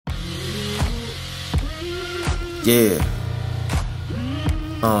Yeah.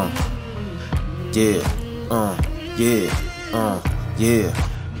 Yeah.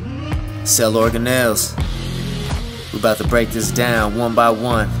 Cell organelles. We about to break this down one by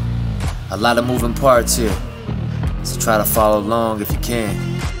one. A lot of moving parts here, so try to follow along if you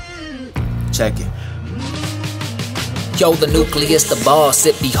can. Check it. Yo, the nucleus, the boss,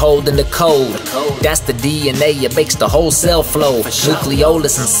 it be holding the code. That's the DNA, it makes the whole cell flow.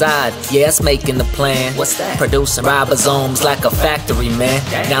 Nucleolus inside, yeah, it's making the plan. What's that? Producing ribosomes like a factory, man.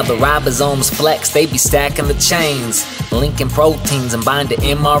 Now the ribosomes flex, they be stacking the chains, linking proteins and bind to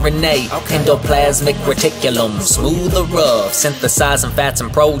mRNA. Endoplasmic reticulum, smooth or rough, synthesizing fats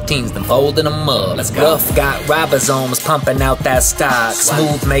and proteins, then folding them up. Rough got ribosomes pumping out that stock.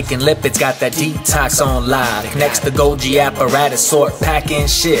 Smooth making lipids, got that detox on live. Connects the Golgi apparatus, sort, packing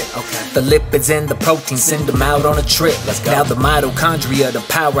shit. The lipids and the proteins send them out on a trip. Now the mitochondria, the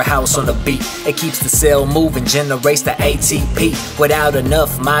powerhouse on the beat. It keeps the cell moving, generates the ATP. Without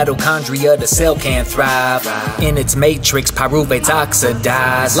enough mitochondria, the cell can't thrive. In its matrix, pyruvates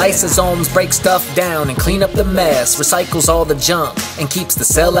oxidize. Lysosomes break stuff down and clean up the mess. Recycles all the junk and keeps the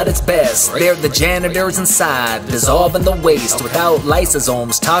cell at its best. They're the janitors inside, dissolving the waste. Without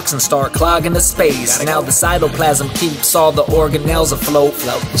lysosomes, toxins start clogging the space. Now the cytoplasm keeps all the organelles afloat.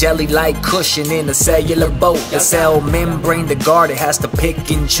 Jelly-like cushion in a cellular boat. The cell membrane to guard it has to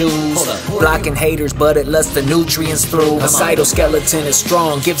pick and choose, blocking haters but it lets the nutrients through. A cytoskeleton is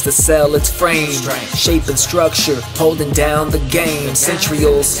strong, gives the cell its frame, shape and structure, holding down the game.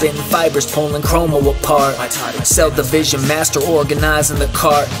 Centrioles spin fibers, pulling chromo apart. Cell division, master organizing the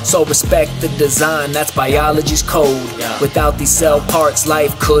cart. So respect the design, that's biology's code. Without these cell parts,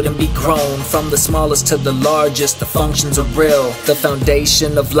 life couldn't be grown. From the smallest to the largest, the functions are real. The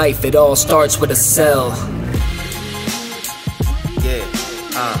foundation of life, it all starts with a cell. Yeah.